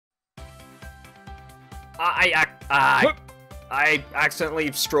I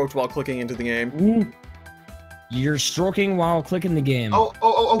accidentally stroked while clicking into the game. Ooh. You're stroking while clicking the game. Oh,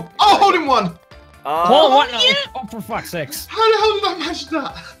 holding one! Hold on, what? No. Oh, for fuck's sakes. How the hell did I manage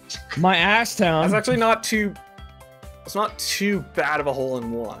that? My ass town. That's actually not too... It's not too bad of a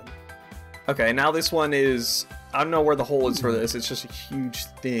hole-in-one. Okay, now this one is... I don't know where the hole is for this. It's just a huge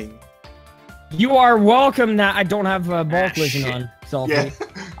thing. You are welcome that I don't have a ball collision on, Selfie. Yeah.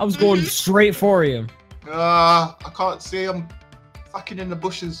 I was going straight for you. I can't see. I'm fucking in the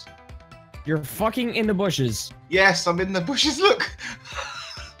bushes. You're fucking in the bushes. Yes, I'm in the bushes. Look.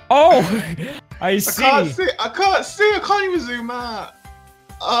 Oh, I see. I can't see. I can't see. I can't even zoom out.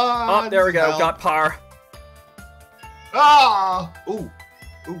 Oh, there we go. Got par. Ah. Ooh.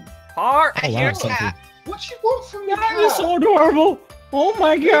 Par. Oh, wow, Selfie. What you want from me? That is so adorable. Oh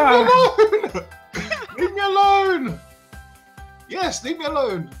my god. Leave me alone. Yes, leave me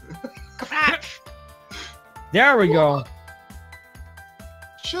alone. There we go.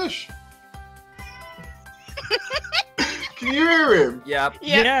 Shush. Can you hear him? Yep.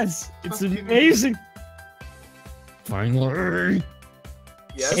 Yes, it's amazing. Finally.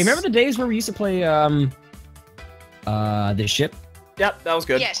 Yes. Hey, remember the days where we used to play the ship? Yep, that was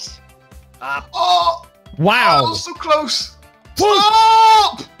good. Yes. Oh! Wow. Oh, so close.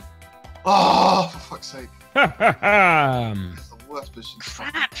 Stop! Oh, for fuck's sake. That's the worst position.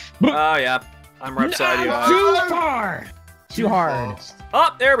 Crap. Oh, yeah. I'm right beside you. Too far. Too hard. Fast.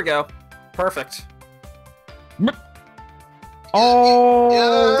 Oh, there we go. Perfect. Oh,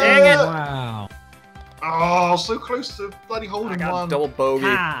 Yeah. Dang it. Wow. Oh, so close to bloody I holding got one. double bogey.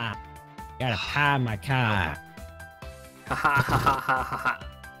 Ah, gotta pie my car. Ha ha ha ha ha ha.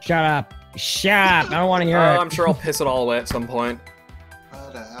 Shut up. Shut up. I don't want to hear it. I'm sure I'll piss it all away at some point.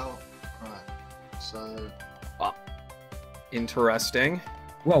 Where the hell? Right. So. Interesting.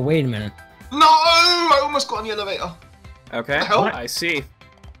 Whoa, wait a minute. No! I almost got on the elevator. Okay, The hell? I see.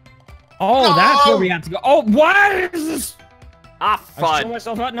 Oh, No! that's where we have to go. Oh, what is this? Ah, I showed fun.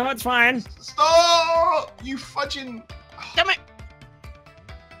 myself up. No, it's fine. Stop! You fudging. Damn it.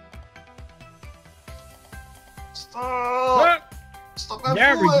 Stop! Stop going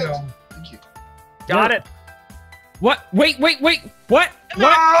There we forward. go. Thank you. Got it. What? Wait. What? What?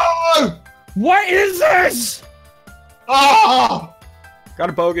 No! What is this? Oh! Got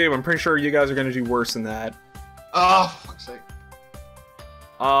a bogey. I'm pretty sure you guys are gonna do worse than that. Oh, for fuck's sake.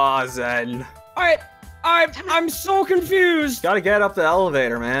 Ah, Zen. I'm so confused. Gotta get up the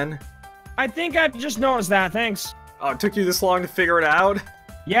elevator, man. I think I just noticed that. Thanks. Oh, it took you this long to figure it out?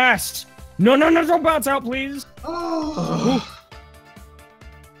 Yes. No, don't bounce out, please. Oh.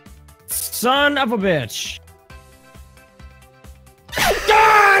 Son of a bitch.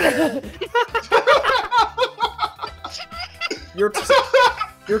 God!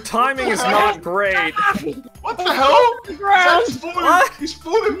 Your timing is not great. What the hell? Ground. He's falling. What? He's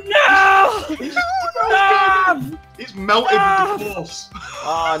falling. No! He's, Stop! he's melted Stop! with the force.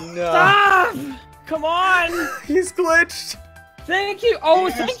 Oh no. Stop! Come on! He's glitched. Thank you. Oh,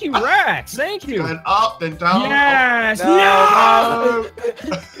 Yes. thank you, Rex. Thank you. Going up, then down. Yes. No. Oh.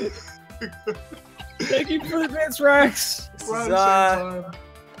 Thank you for the bits, Rex. Right at the same time.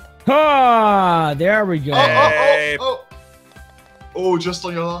 Ah, there we go. Hey. Oh, just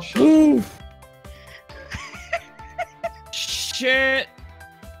on your last shot. Oof. Shit.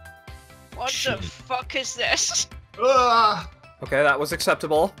 What Shit. the fuck is this? Ah. Okay, that was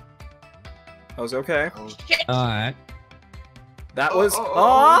acceptable. That was okay. Shit. All right. That was. oh,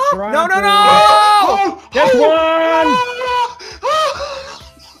 Oh, oh. no! Oh! That's one.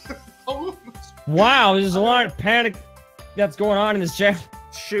 Oh! Wow, there's a lot of panic that's going on in this chat.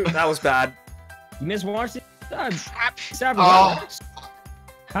 Shoot, that was bad. You miswatched it? Crap. Oh.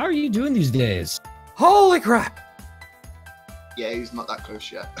 How are you doing these days? Holy crap! Yeah, he's not that close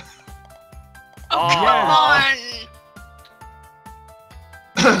yet. Oh, Yeah.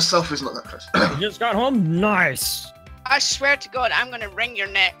 come on. Self is not that close. You just got home? Nice. I swear to God, I'm gonna wring your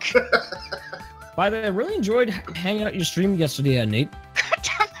neck. By the way, I really enjoyed hanging out your stream yesterday, Nate.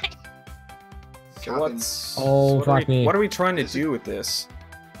 Damn it. So what's? Oh, what are fuck we, me. What are we trying to do with this?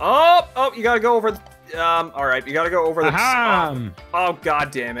 Oh! You gotta go over. All right, you gotta go over the. Ahem. Oh,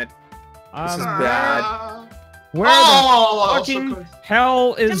 god damn it! This is Um, bad. Where Oh, the that was so fucking close.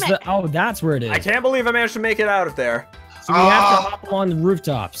 hell is Damn the... it. Oh, that's where it is. I can't believe I managed to make it out of there. So we have to hop along the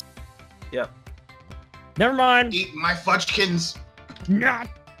rooftops. Yep. Never mind. Eat my fudgekins. Not.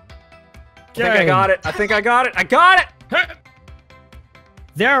 I think I got it. I think I got it. I got it.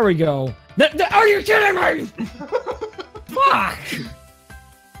 There we go. Are you kidding me? Fuck!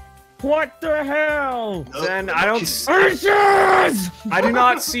 What the hell? Then I don't. Archers! I do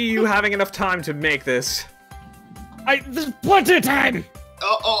not see you having enough time to make this. There's plenty of time.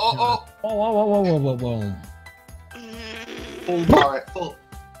 Oh. Whoa. Mm. Alright, full.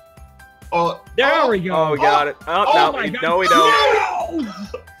 Oh, There we go. Oh, we got it. Oh, Oh no, my God. no, we don't.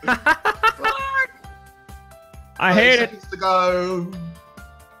 No! I hate it. seconds to go.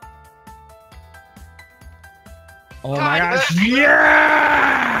 Oh God, my gosh. look.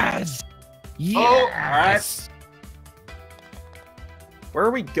 Yes! Oh, Yes! Where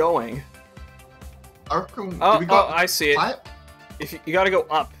are we going? I reckon. Oh, we got I see it. pipe? If you gotta go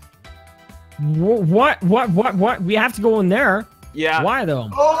up. What? We have to go in there. Yeah. Why though?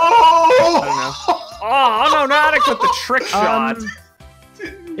 Oh! I don't know. Oh, no, not with the trick shot.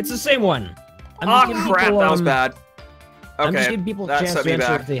 It's the same one. I'm Oh, just giving crap, people, that was bad. I'm just Okay, giving people a that chance set to me answer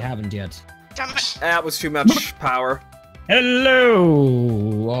back. if they haven't yet. Damn it. That was too much power.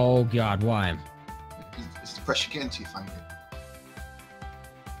 Hello. Oh God, why? It's the pressure getting to you, Fangly.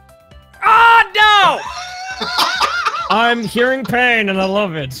 Oh, I'm hearing pain and I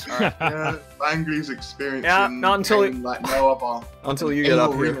love it. Yeah, Fangly's experiencing Yeah, not until pain like no other. no! Until you get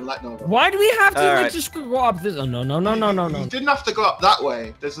up here. Like no other. Why do we have to Alright. just go up this? Oh no. You didn't have to go up that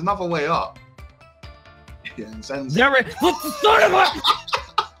way. There's another way up. Yeah, and Zen's... There it. What the son of a!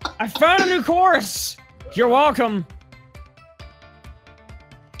 I found a new course. You're welcome.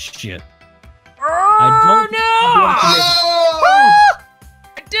 Shit. Oh, Oh!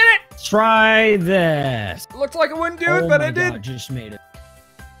 I did it! Try this. Looked like I wouldn't do it, Oh but my I did. God, just made it.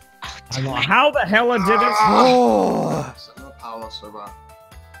 I don't know how the hell I did it. Oh. So no power, so bad.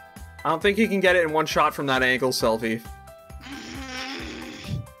 I don't think you can get it in one shot from that angle, Selfie.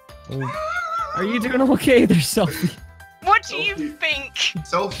 Are you doing okay there, Selfie? What do you think?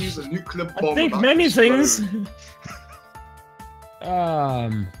 Selfie's a nuclear I bomb. think about many to explode. things.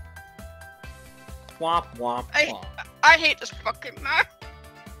 Womp, womp, womp. I hate this fucking map.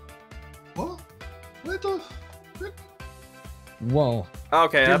 What? Where the? Whoa.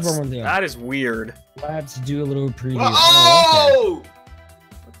 Okay, Here's that's, one there. that is weird. Let's do a little preview. Oh!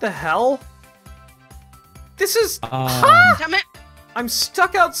 What the hell? This is... Okay. Damn it. I'm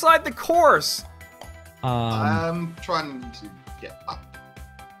stuck outside the course. I'm trying to get up.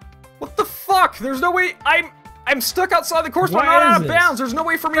 What the fuck? There's no way... I'm stuck outside the course, but I'm Why not is out of this? bounds. There's no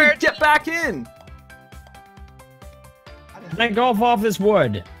way for me to get back in. Can I go off this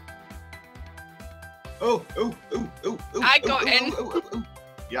wood? Oh! I got in.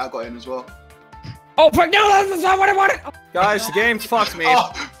 Yeah, I got in as well. Oh, fuck, no, that's not what I wanted! Guys, the game fucked me.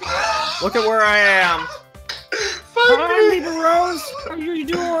 Oh. Look at where I am. Hi, Leaper Rose! How are you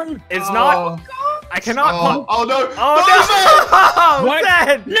doing? It's not... I cannot... Oh no! Oh, no! What?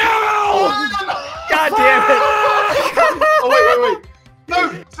 Zed! No! God damn it! Oh wait!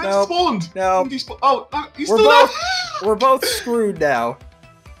 No! Zed Nope. spawned! No. Somebody oh, no, he's We're still both... there! We're both screwed now.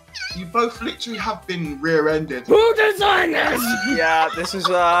 You both literally have been rear-ended. Who designed this? Yeah, this is,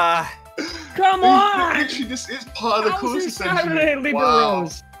 Come on! Literally, this is part of the How's course, your Saturday, essentially. Leaper Wow.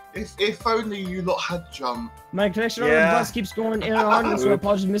 Rose? If only you lot had jump. My connection on the Yeah. bus keeps going in and out, so I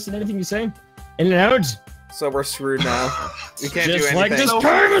apologize for missing anything you say. In and out. so we're screwed now. We can't do Just anything. like this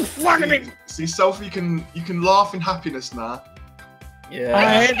turn is fucking me. See, Self, you can laugh in happiness now. Yeah.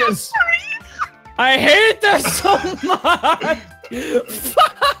 I hate this. I hate this so much.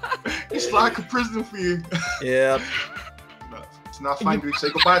 It's like a prison for you. Yep. So now, Fangly, say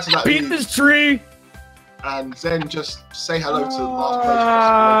goodbye to that Beat lead, this tree. and then just say hello to the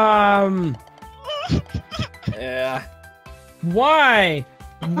last place possible. Yeah. Why?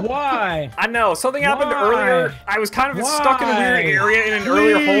 Why? I know, something happened Why? earlier. I was kind of stuck in a weird Why? area in an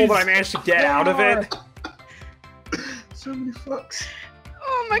earlier hole, but I Please. managed to get out of it. So many fucks.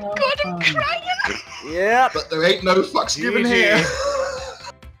 Oh my god, I'm crying. Yep. But there ain't no fucks given GG. here.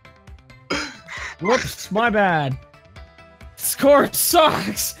 Whoops, my bad. Score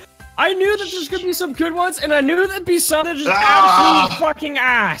sucks. I knew that there's gonna be some good ones, and I knew there'd be some that just absolute fucking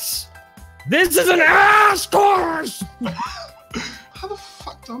ass. This is an ass course. How the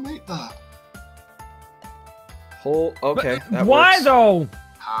fuck do I make that? Hole. Okay. That Why works. though?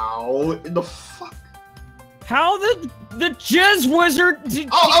 How in the fuck? How the Jizz Wizard?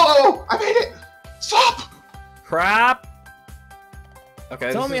 Oh! I made it! Stop! Crap.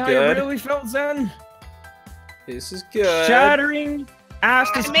 Okay, Tell this me is how good. you really felt, Zen. This is good. Shattering ass.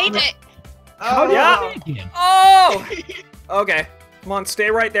 I made it. How did Yeah. you make it? Oh! Okay. Come on, stay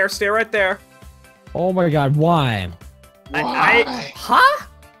right there. Stay right there. Oh my god, why? Why? Huh?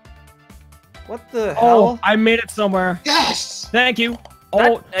 What the Oh, hell? I made it somewhere. Yes! Thank you. That-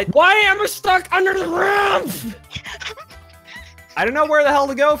 Oh, why am I stuck under the ramp? I don't know where the hell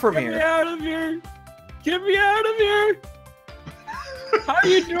to go from Get me here. out of here. Get me out of here. How are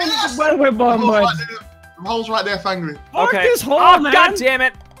you doing this? Wait, Oh, bud. hole's right there, Fangly. Fuck Okay. this hole, Oh, man. god damn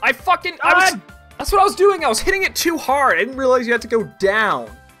it! I fucking. That's what I was doing. I was hitting it too hard. I didn't realize you had to go down.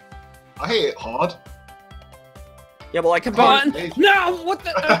 I hit it hard. Yeah, well, I kept Fun. on. No, what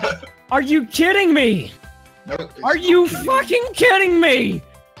the? Are you kidding me? No, it's Are not you kidding. fucking kidding me?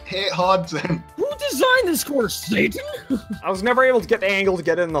 Hit it hard, then. Who designed this course, Satan? I was never able to get the angle to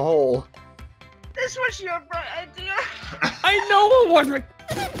get in the hole. This was your bright idea. I know it wasn't.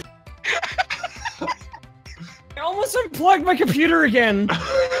 I almost unplugged my computer again.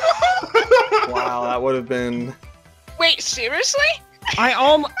 Wow, that would have been. Wait, seriously?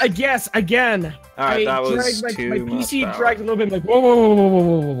 Yes, again. Alright, that was dragged my too much PC power. dragged a little bit, like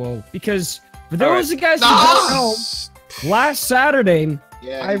whoa. Because for those of you guys who don't know, last Saturday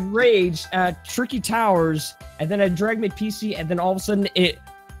Yeah. I raged at Tricky Towers, and then I dragged my PC, and then all of a sudden it.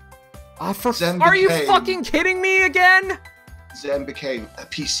 Zen Are you became- fucking kidding me again? Zen became a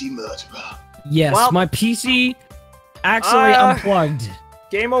PC murderer. Yes, Well, my PC accidentally unplugged.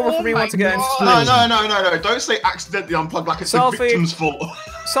 Game over Oh for me my once again. God. No. Don't say accidentally unplugged like it's Selfie. the victim's fault.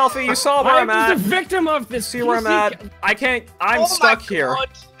 Selfie, you saw where I I'm was at. the victim of this. See where I'm PC. at. I can't. I'm Oh stuck my here. God.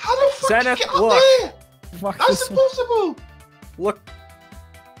 How the fuck Zenith, did you get look. up there? Fuck That's this one. impossible. Look,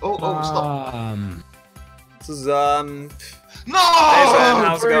 Oh, stop. this is No! Hey, Zen,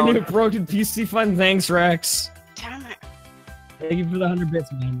 how's it Brand going? new broken PC fun. Thanks, Rex. Damn it. Thank you for the 100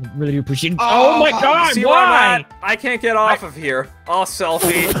 bits, man. Really do appreciate it. Oh, Oh, my god, See where I'm why? at? I can't get off of here. Oh,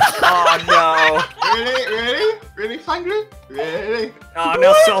 Selfie. Oh Really, Fangly? Really? no. Oh,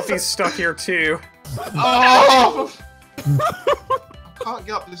 now Selfie's stuck here too. Oh! I can't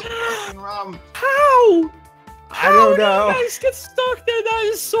get up this fucking ramp. How? I don't know. You guys get stuck there. That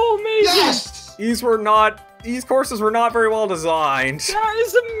is so amazing. Yes! These courses were not very well designed. That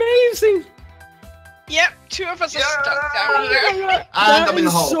is amazing. Yep, two of us are stuck down here. And That I'm in the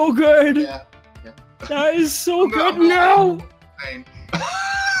is hole. so good. Yeah. That is so good. I'm No. Pain.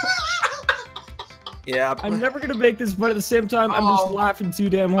 Yeah. I'm never gonna make this, but at the same time, I'm just Oh. laughing too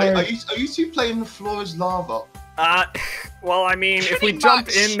damn Are hard. you two playing the floor is lava? Well, I mean, if we Pretty jump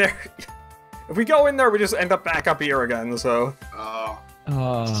much. in there, if we go in there, we just end up back up here again. So,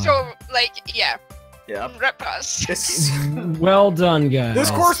 So, like, yeah, yeah. rip us. This Well done, guys. this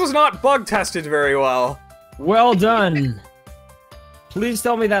course was not bug tested very well. Well done. Please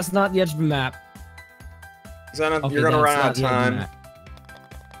tell me that's not the edge of the map. Zenith, Okay, you're gonna that's run out not of the edge of the time. map.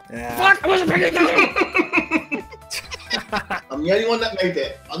 Yeah. Fuck! I wasn't paying attention. I'm the only one that made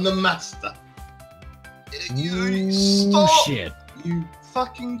it. I'm the master. You Ooh, stop! shit. You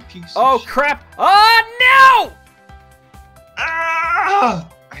fucking piece Oh of shit. crap! Oh no! Ah!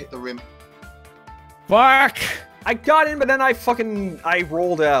 I hit the rim. Fuck! I got in, but then I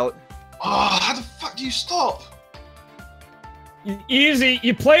rolled out. Oh, how the fuck do you stop? Easy.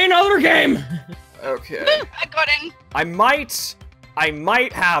 You play another game. Okay. I got in. I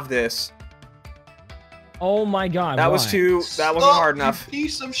might have this. Oh my god. That why? was too. That wasn't Stop, hard you enough.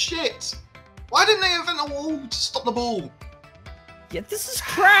 Piece of shit. Why didn't they invent a wall to stop the ball? Yeah, this is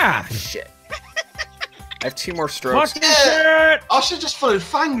crap. Shit. I have 2 more strokes. Fuck this shit. I should just followed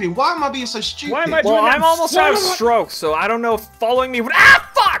Fangly. Why am I being so stupid? Why am I Well, doing that? I'm almost Son out of of a- strokes, so I don't know if following me would. Ah,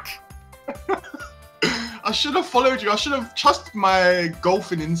 fuck! I should have followed you. I should have trusted my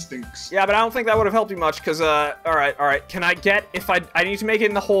golfing instincts. Yeah, but I don't think that would have helped you much, because, alright. Can I get, if I need to make it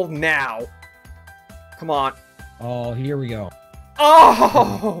in the hole now. Come on. Oh, here we go.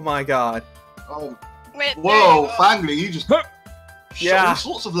 Oh my god. Oh, Wait, there whoa, you go. Fangly, you just shot Yeah. all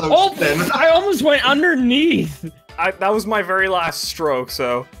sorts of loads Oh, then. I almost went underneath. That was my very last stroke,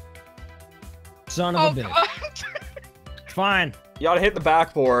 so. Son Oh, of a bitch. God. Fine. You ought to hit the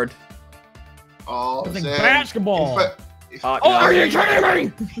backboard. Oh, It's like Zen. basketball. If- Oh, Oh, are you kidding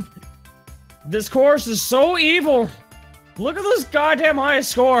me? This course is so evil. Look at those goddamn high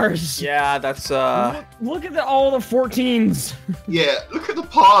scores. Yeah, that's, Look at all the 14s. yeah, look at the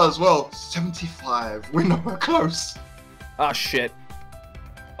par as well. 75. We're nowhere close. Oh, shit.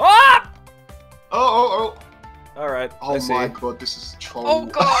 Ah! Oh. Alright, Oh I see. my god, this is troll. Oh,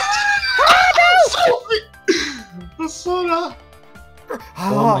 God. I saw that. Oh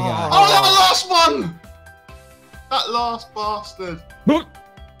my god. Oh, that last one! That last bastard. There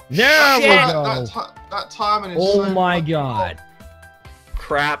we Shit. go. That timing is Oh so my fucking god.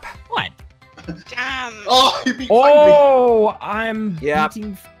 Crap. What? Damn. Oh, you beat Fangly. Oh, I'm Yeah.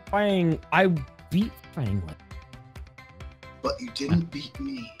 beating Fang. I beat Fangly. But you didn't beat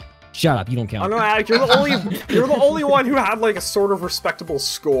me. Shut up, you don't I'm count. not Alec, you're the only one who had like a sort of respectable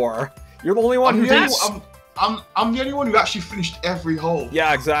score. You're the only one who didn't. I'm the only one who actually finished every hole.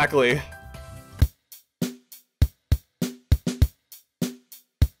 Yeah, exactly.